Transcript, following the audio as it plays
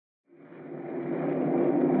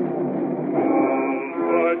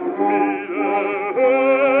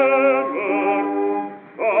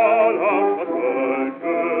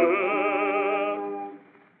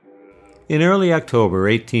In early October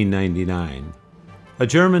 1899, a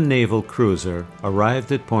German naval cruiser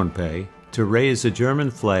arrived at Pohnpei to raise a German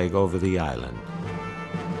flag over the island.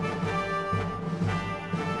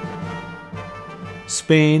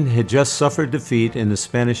 Spain had just suffered defeat in the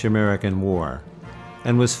Spanish-American War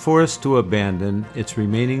and was forced to abandon its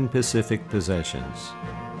remaining Pacific possessions.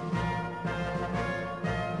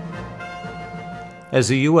 As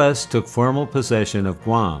the U.S. took formal possession of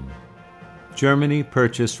Guam, Germany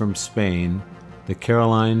purchased from Spain the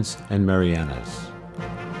Carolines and Marianas.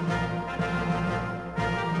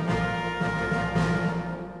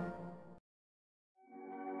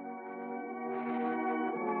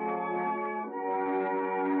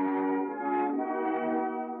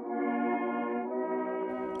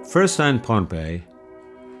 First on Pohnpei,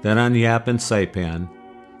 then on Yap and Saipan,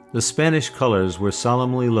 the Spanish colors were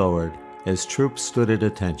solemnly lowered as troops stood at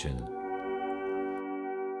attention.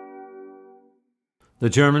 The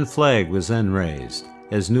German flag was then raised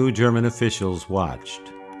as new German officials watched.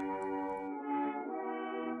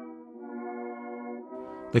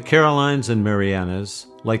 The Carolines and Marianas,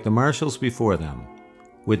 like the Marshalls before them,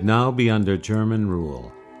 would now be under German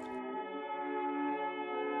rule.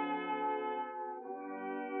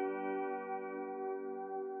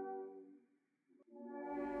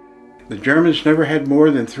 The Germans never had more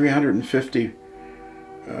than 350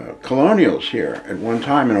 colonials here at one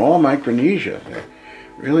time in all Micronesia.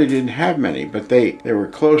 They really didn't have many, but they were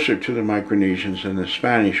closer to the Micronesians than the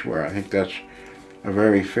Spanish were. I think that's a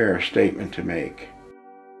very fair statement to make.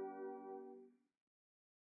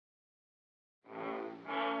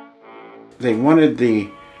 They wanted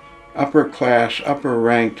the upper class, upper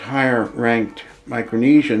ranked, higher ranked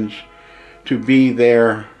Micronesians to be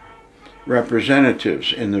their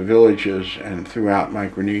representatives in the villages and throughout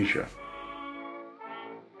Micronesia.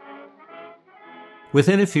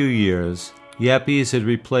 Within a few years, Yappies had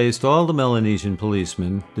replaced all the Melanesian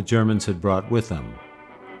policemen the Germans had brought with them.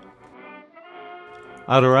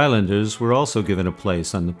 Outer Islanders were also given a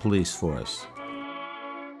place on the police force.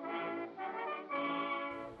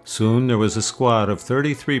 Soon there was a squad of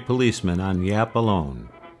 33 policemen on Yap alone.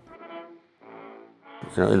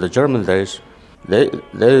 In the German days, they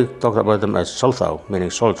talked about them as Soldau,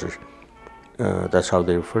 meaning soldiers. That's how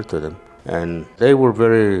they referred to them. And they were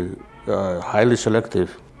very highly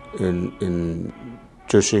selective in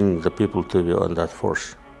choosing the people to be on that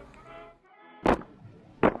force.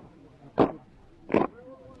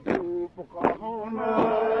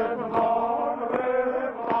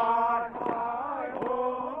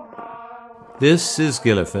 This is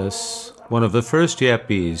Gillifus, one of the first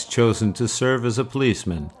Yappies chosen to serve as a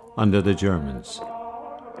policeman under the Germans.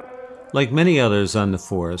 Like many others on the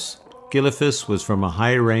force, Gillifus was from a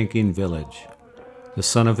high-ranking village, the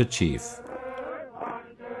son of a chief.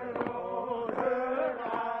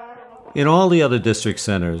 In all the other district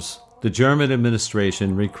centers, the German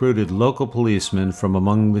administration recruited local policemen from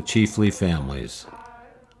among the chiefly families.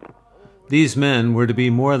 These men were to be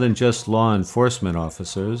more than just law enforcement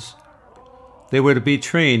officers. They were to be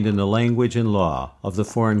trained in the language and law of the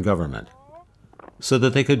foreign government, so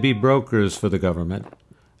that they could be brokers for the government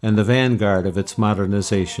and the vanguard of its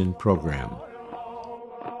modernization program.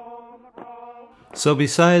 So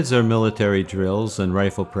besides their military drills and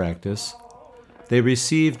rifle practice, they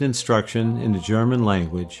received instruction in the German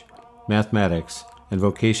language, mathematics, and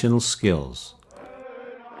vocational skills.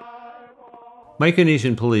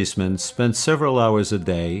 Micronesian policemen spent several hours a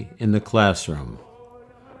day in the classroom,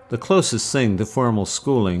 the closest thing to formal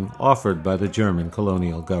schooling offered by the German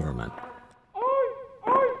colonial government.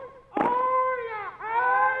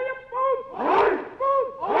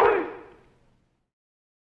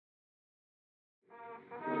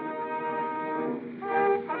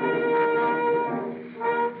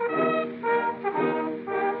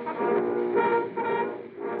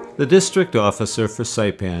 The district officer for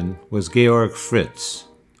Saipan was Georg Fritz.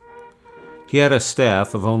 He had a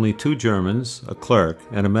staff of only 2 Germans, a clerk,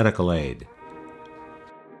 and a medical aide.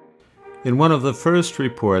 In one of the first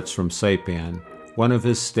reports from Saipan, one of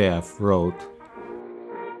his staff wrote,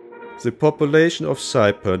 "The population of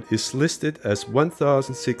Saipan is listed as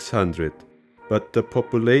 1,600, but the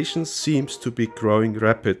population seems to be growing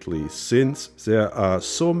rapidly since there are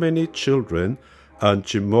so many children and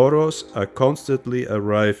Chamorros are constantly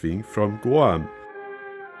arriving from Guam.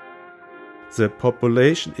 The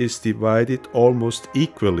population is divided almost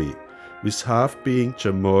equally, with half being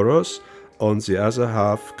Chamorros, on the other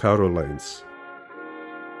half Carolines.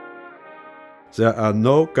 There are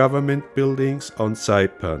no government buildings on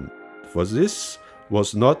Saipan, for this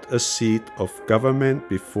was not a seat of government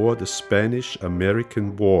before the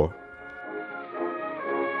Spanish-American War."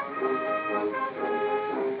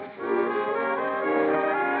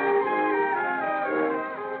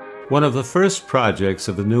 One of the first projects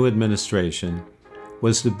of the new administration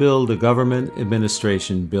was to build a government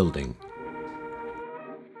administration building.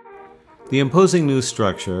 The imposing new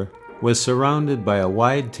structure was surrounded by a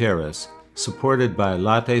wide terrace supported by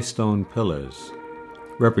latte stone pillars,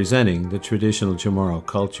 representing the traditional Chamorro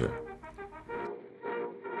culture.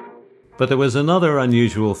 But there was another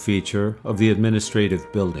unusual feature of the administrative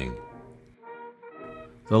building: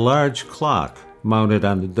 the large clock mounted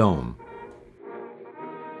on the dome.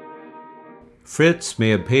 Fritz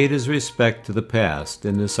may have paid his respect to the past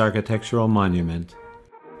in this architectural monument,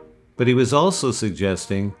 but he was also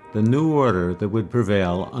suggesting the new order that would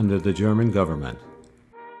prevail under the German government.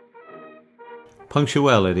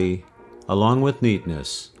 Punctuality, along with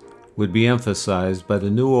neatness, would be emphasized by the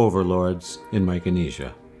new overlords in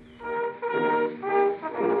Micronesia.